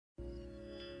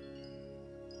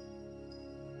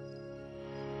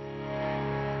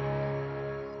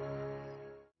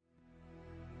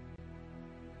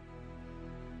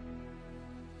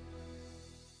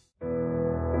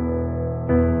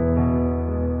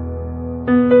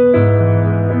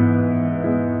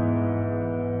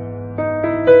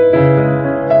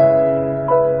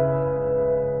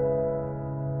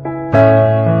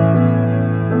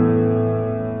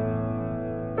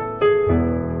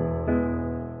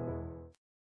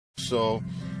also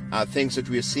things that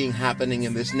we are seeing happening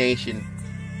in this nation.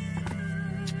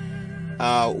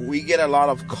 We get a lot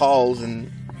of calls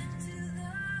and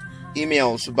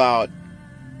emails about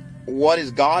what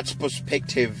is God's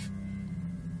perspective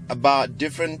about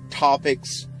different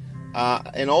topics,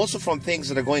 and also from things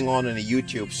that are going on the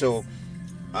YouTube. So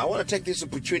I want to take this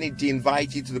opportunity to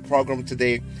invite you to the program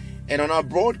today. And on our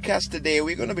broadcast today,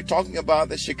 we're going to be talking about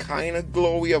the Shekinah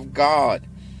glory of God.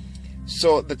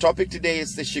 So the topic today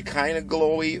is the Shekinah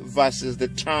glory versus the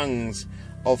tongues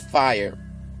of fire.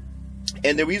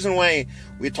 And the reason why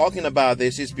we're talking about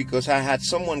this is because I had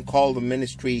someone call the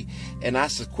ministry and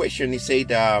ask a question. He said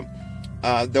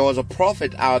there was a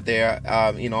prophet out there,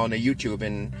 on the YouTube,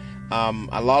 and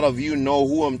a lot of you know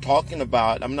who I'm talking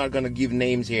about. I'm not going to give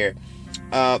names here,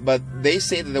 but they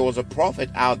say that there was a prophet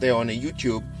out there on the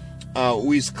YouTube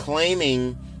who is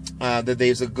claiming that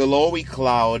there's a glory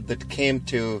cloud that came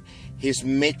to his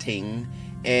meeting,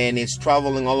 and is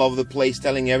traveling all over the place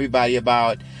telling everybody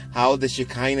about how the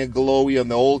Shekinah glory on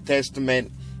the Old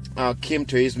Testament came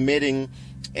to his meeting,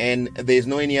 and there's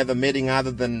no any other meeting other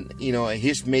than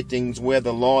his meetings where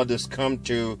the Lord has come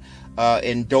to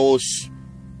endorse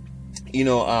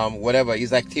whatever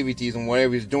his activities and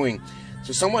whatever he's doing.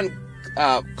 So someone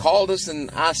called us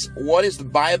and asked, what is the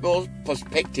Bible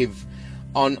perspective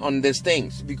on these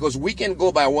things? Because we can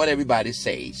go by what everybody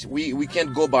says. We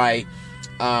can't go by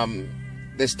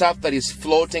the stuff that is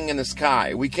floating in the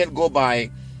sky. We can't go by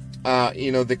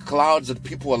the clouds that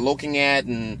people are looking at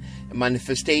and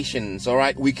manifestations. All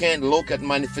right, we can't look at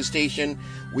manifestation.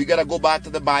 We got to go back to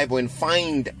the Bible and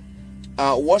find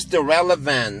what's the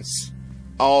relevance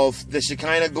of the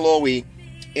Shekinah glory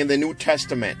in the New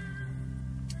Testament.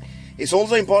 It's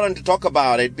also important to talk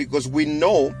about it because we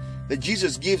know that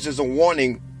Jesus gives us a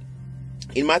warning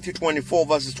in Matthew 24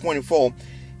 verses 24.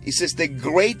 He says the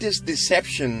greatest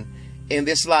deception in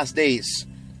these last days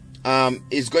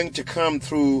is going to come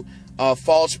through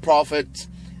false prophets.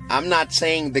 I'm not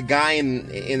saying the guy in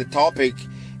the topic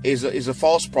is a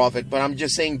false prophet, but I'm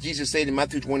just saying Jesus said in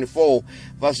Matthew 24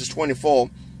 verses 24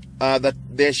 that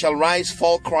there shall rise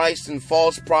false Christ and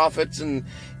false prophets, and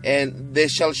they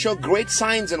shall show great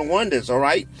signs and wonders. All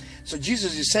right, so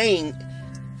Jesus is saying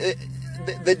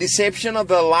the deception of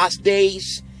the last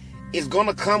days is going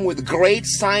to come with great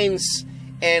signs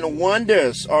and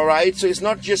wonders. All right, so it's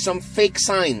not just some fake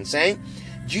signs.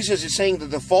 Jesus is saying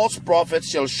that the false prophets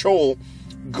shall show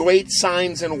great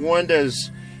signs and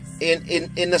wonders,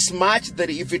 in as much that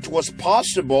if it was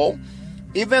possible,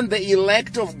 even the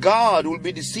elect of God will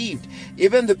be deceived.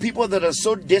 Even the people that are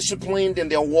so disciplined in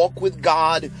their walk with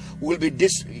God will be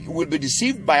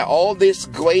deceived by all these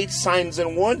great signs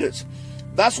and wonders.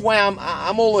 That's why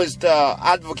I'm always the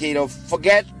advocate of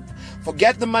forget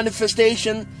the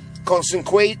manifestation,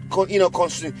 consecrate,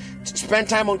 spend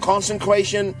time on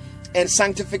consecration and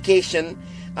sanctification.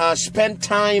 Spend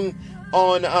time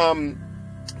on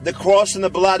the cross and the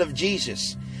blood of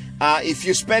Jesus. If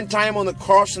you spend time on the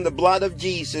cross and the blood of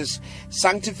Jesus,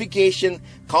 sanctification,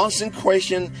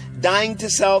 consecration, dying to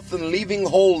self and living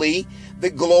holy, the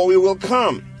glory will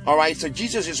come. All right, so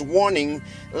Jesus is warning,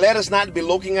 let us not be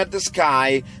looking at the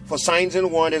sky for signs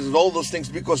and wonders and all those things,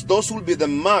 because those will be the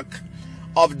mark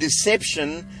of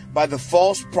deception by the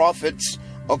false prophets.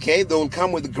 Okay, they will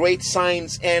come with great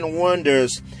signs and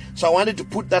wonders. So I wanted to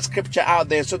put that scripture out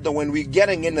there so that when we're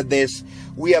getting into this,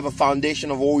 we have a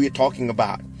foundation of what we're talking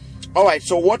about. All right,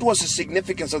 so what was the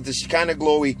significance of the Shekinah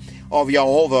glory of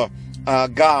Jehovah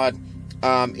God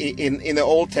in the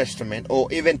Old Testament,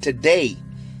 or even today?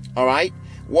 All right,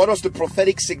 what was the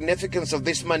prophetic significance of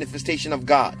this manifestation of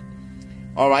God?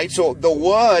 All right, so the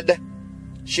word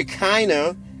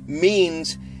Shekinah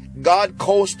means God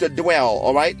caused to dwell.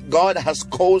 All right, God has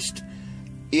caused,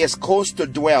 He has caused to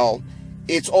dwell.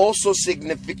 It's also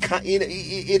significant. It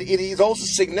is also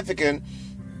significant,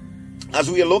 as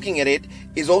we are looking at it,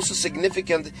 is also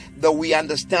significant that we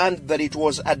understand that it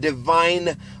was a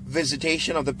divine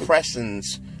visitation of the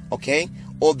presence, okay,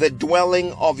 or the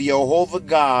dwelling of Jehovah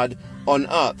God on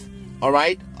earth. All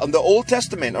right, on the Old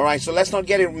Testament. All right, so let's not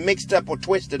get it mixed up or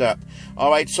twisted up. All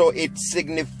right, so it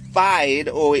signified,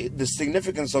 or the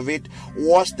significance of it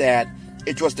was that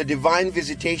it was the divine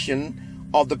visitation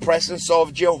of the presence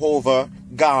of Jehovah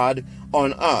God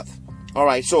on earth. All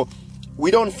right, so we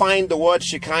don't find the word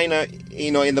Shekinah,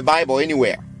 in the Bible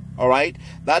anywhere. All right,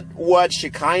 that word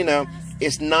Shekinah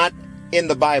is not in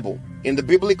the Bible. In the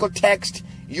biblical text,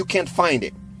 you can't find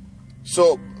it.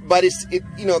 So, but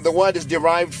the word is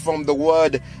derived from the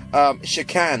word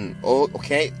Shekinah. Oh,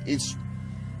 okay, it's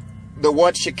the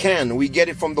word Shekinah. We get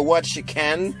it from the word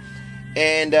Shekinah,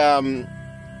 and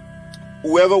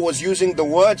whoever was using the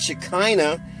word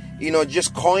Shekinah,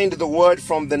 just coined the word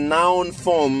from the noun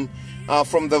form,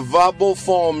 from the verbal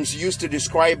forms used to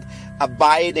describe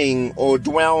abiding or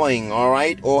dwelling, all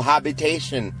right, or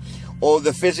habitation, or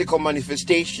the physical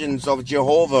manifestations of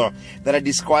Jehovah that are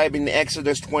described in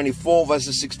Exodus 24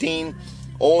 verses 16,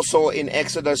 also in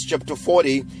Exodus chapter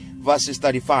 40 verses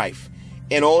 35.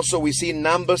 And also we see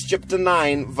Numbers chapter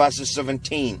 9 verses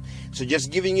 17. So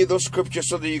just giving you those scriptures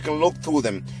so that you can look through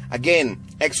them. Again,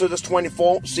 Exodus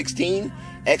 24, 16,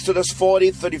 Exodus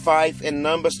 40, 35, and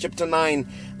Numbers chapter 9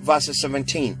 verses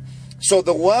 17. So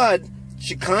the word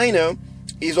Shekinah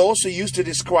is also used to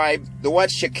describe, the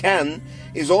word Shekinah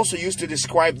is also used to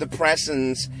describe the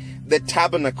presence, the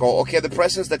tabernacle, okay, the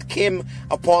presence that came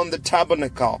upon the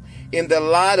tabernacle. In the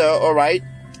ladder, all right,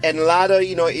 and ladder,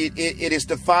 it is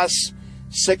the first,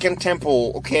 second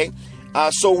temple, okay.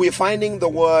 So we're finding the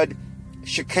word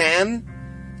Shekinah,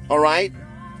 all right,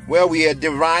 where we are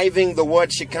deriving the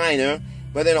word Shekinah,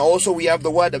 but then also we have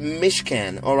the word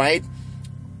Mishkan, all right,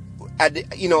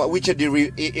 which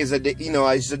is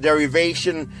a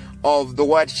derivation of the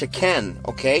word Shekinah,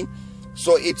 okay.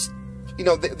 So it's,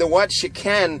 the word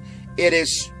Shekinah, it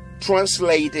is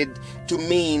translated to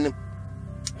mean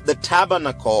the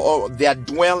tabernacle or their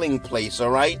dwelling place, all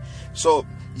right. So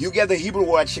you get the Hebrew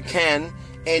word Shekinah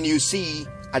and you see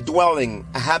a dwelling,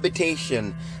 a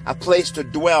habitation, a place to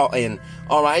dwell in,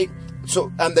 all right.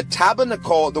 So, and the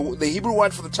tabernacle, the Hebrew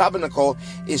word for the tabernacle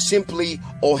is simply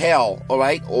ohel, all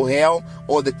right, ohel,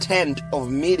 or the tent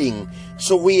of meeting.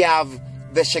 So we have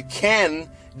the Shekinah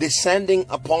descending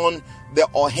upon the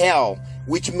ohel,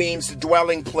 which means the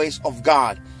dwelling place of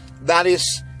God. That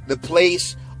is the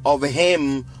place of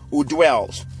him who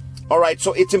dwells. All right,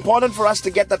 so it's important for us to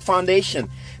get that foundation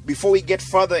before we get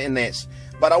further in this.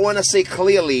 But I want to say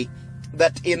clearly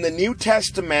that in the New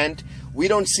Testament, we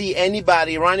don't see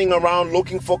anybody running around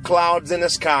looking for clouds in the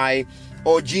sky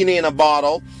or genie in a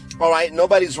bottle. All right,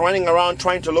 nobody's running around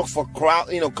trying to look for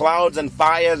clouds and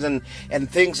fires and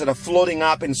things that are floating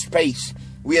up in space.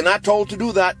 We are not told to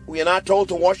do that. We are not told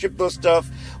to worship those stuff.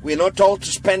 We are not told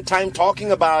to spend time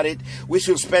talking about it. We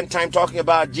should spend time talking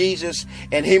about Jesus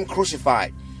and him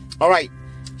crucified. All right,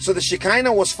 so the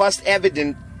Shekinah was first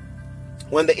evident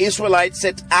when the Israelites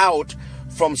set out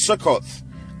from Succoth,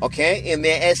 okay, in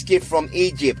their escape from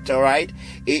Egypt, all right.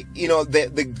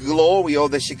 The glory, or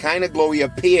the Shekinah glory,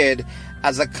 appeared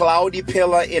as a cloudy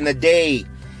pillar in the day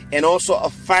and also a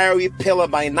fiery pillar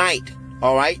by night,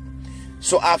 all right.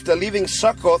 So after leaving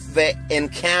Succoth, they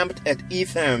encamped at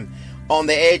Etham on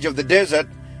the edge of the desert.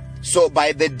 So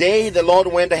by the day, the Lord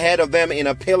went ahead of them in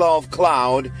a pillar of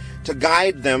cloud to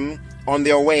guide them on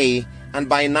their way, and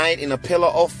by night in a pillar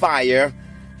of fire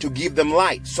to give them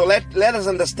light. So let us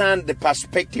understand the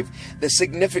perspective, the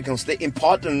significance, the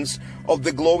importance of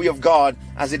the glory of God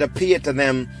as it appeared to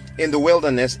them in the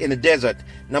wilderness, in the desert.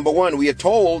 Number one, we are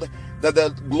told that the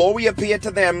glory appeared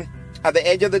to them at the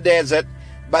edge of the desert,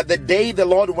 but the day the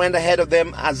Lord went ahead of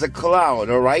them as a cloud,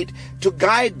 all right, to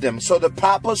guide them. So the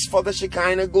purpose for the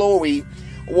Shekinah glory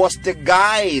was to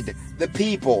guide the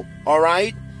people, all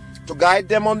right, to guide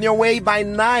them on their way by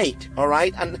night, all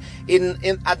right. And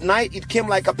at night it came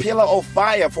like a pillar of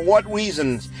fire. For what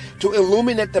reasons? To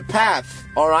illuminate the path,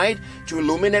 all right, to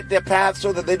illuminate their path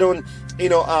so that they don't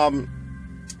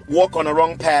walk on a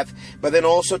wrong path, but then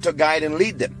also to guide and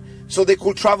lead them, so they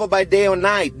could travel by day or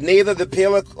night. Neither the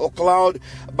pillar of cloud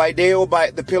by day or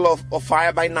by the pillar of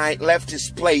fire by night left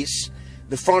its place,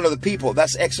 the front of the people.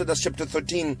 That's Exodus chapter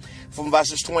 13 from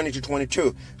verses 20 to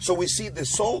 22. So we see the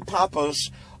sole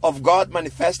purpose of God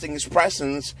manifesting his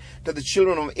presence to the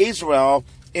children of Israel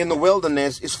in the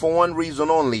wilderness is for one reason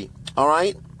only, all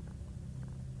right.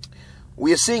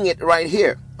 We are seeing it right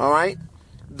here, all right,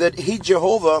 that he,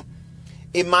 Jehovah,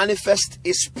 he manifests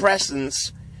his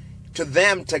presence to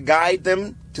them, to guide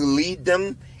them, to lead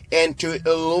them, and to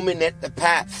illuminate the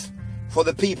path for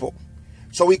the people.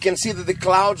 So we can see that the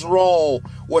cloud's role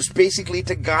was basically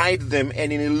to guide them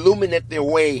and illuminate their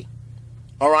way,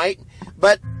 all right.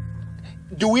 But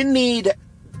do we need,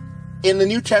 in the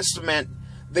New Testament,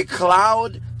 the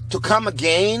cloud to come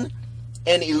again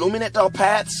and illuminate our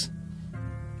paths?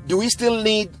 Do we still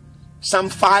need some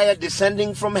fire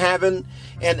descending from heaven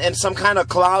and some kind of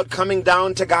cloud coming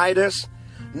down to guide us?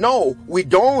 No, we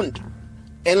don't.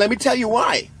 And let me tell you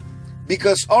why.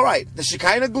 Because, all right, the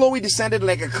Shekinah glory descended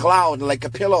like a cloud, like a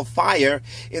pillar of fire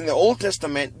in the Old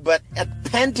Testament. But at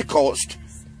Pentecost,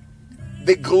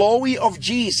 the glory of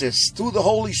Jesus through the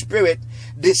Holy Spirit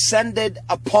descended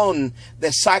upon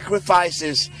the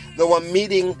sacrifices that were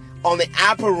meeting on the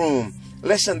upper room.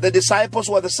 Listen, the disciples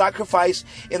were the sacrifice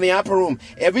in the upper room.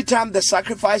 Every time the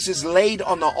sacrifice is laid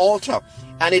on the altar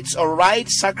and it's a right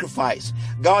sacrifice.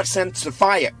 God sent the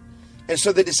fire. And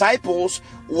so the disciples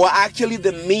were actually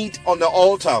the meat on the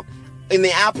altar in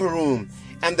the upper room.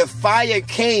 And the fire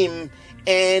came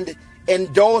and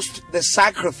endorsed the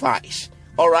sacrifice.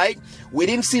 All right. We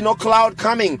didn't see no cloud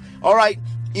coming. All right.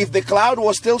 If the cloud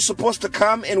was still supposed to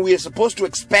come and we are supposed to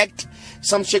expect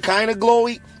some Shekinah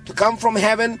glory to come from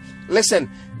heaven, listen,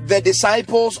 the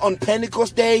disciples on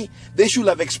Pentecost Day, they should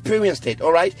have experienced it.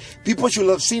 All right. People should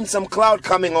have seen some cloud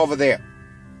coming over there.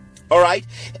 All right.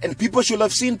 And people should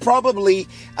have seen probably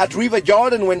at River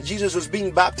Jordan when Jesus was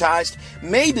being baptized,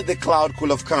 maybe the cloud could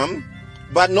have come,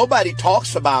 but nobody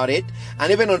talks about it.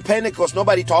 And even on Pentecost,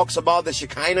 nobody talks about the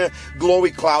Shekinah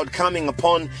glory cloud coming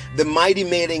upon the mighty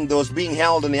meeting that was being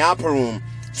held in the upper room.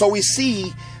 So we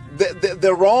see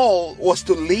the role was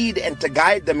to lead and to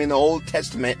guide them in the Old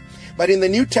Testament. But in the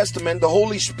New Testament, the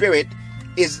Holy Spirit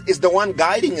is the one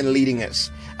guiding and leading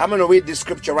us. I'm going to read this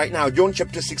scripture right now. John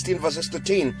chapter 16 verses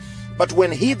 13. But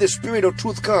when he, the Spirit of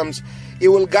truth, comes, he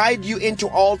will guide you into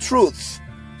all truth.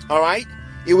 All right.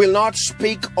 He will not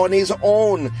speak on his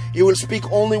own. He will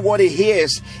speak only what he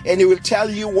hears, and he will tell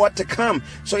you what to come.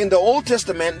 So in the Old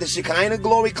Testament, the Shekinah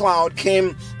glory cloud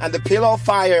came, and the pillar of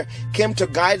fire came to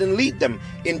guide and lead them.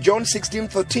 In John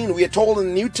 16:13, we are told in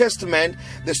the New Testament,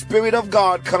 the Spirit of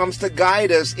God comes to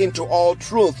guide us into all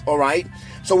truth. All right.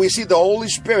 So we see the Holy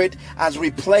Spirit has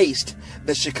replaced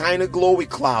the Shekinah glory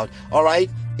cloud. All right.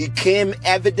 It came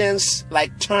evidence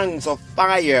like tongues of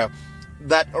fire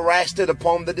that rested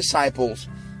upon the disciples.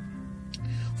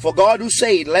 For God who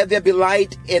said, let there be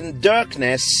light in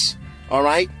darkness. All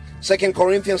right. 2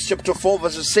 Corinthians chapter 4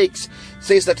 verse 6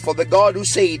 says that for the God who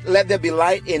said, let there be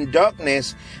light in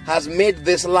darkness, has made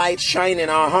this light shine in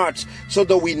our hearts, so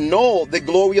that we know the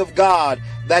glory of God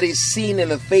that is seen in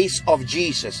the face of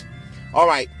Jesus. All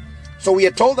right. So we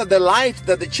are told that the light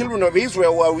that the children of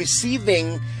Israel were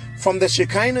receiving from the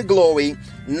Shekinah glory,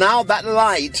 now that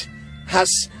light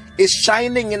is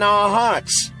shining in our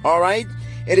hearts. All right.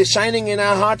 It is shining in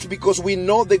our hearts because we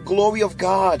know the glory of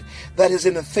God that is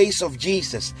in the face of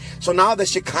Jesus. So now the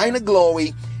Shekinah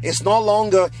glory is no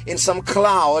longer in some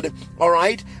cloud, all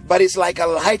right, but it's like a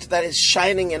light that is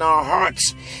shining in our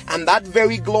hearts. And that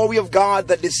very glory of God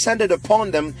that descended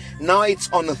upon them, now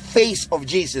it's on the face of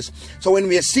Jesus. So when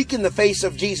we are seeking the face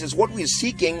of Jesus, what we are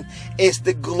seeking is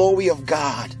the glory of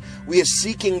God. We are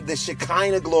seeking the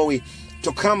Shekinah glory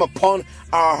to come upon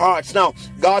our hearts. Now,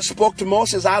 God spoke to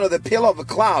Moses out of the pillar of a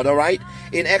cloud, all right,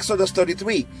 in Exodus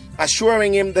 33,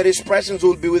 assuring him that his presence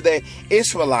will be with the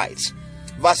Israelites.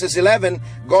 Verses 11,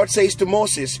 God says to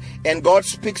Moses, and God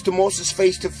speaks to Moses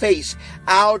face to face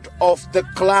out of the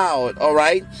cloud, all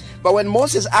right. But when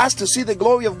Moses asked to see the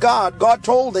glory of God, God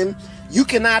told him, you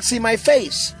cannot see my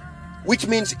face, which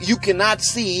means you cannot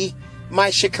see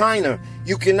my Shekinah.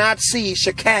 You cannot see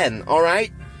Shekinah, all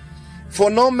right. For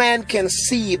no man can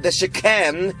see the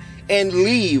Shekinah and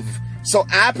live. So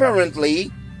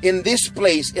apparently, in this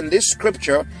place, in this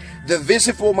scripture, the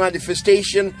visible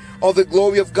manifestation of the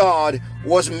glory of God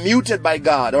was muted by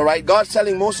God. All right. God's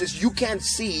telling Moses, you can't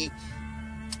see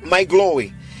my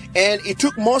glory. And it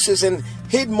took Moses and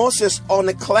hid Moses on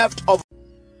a cleft of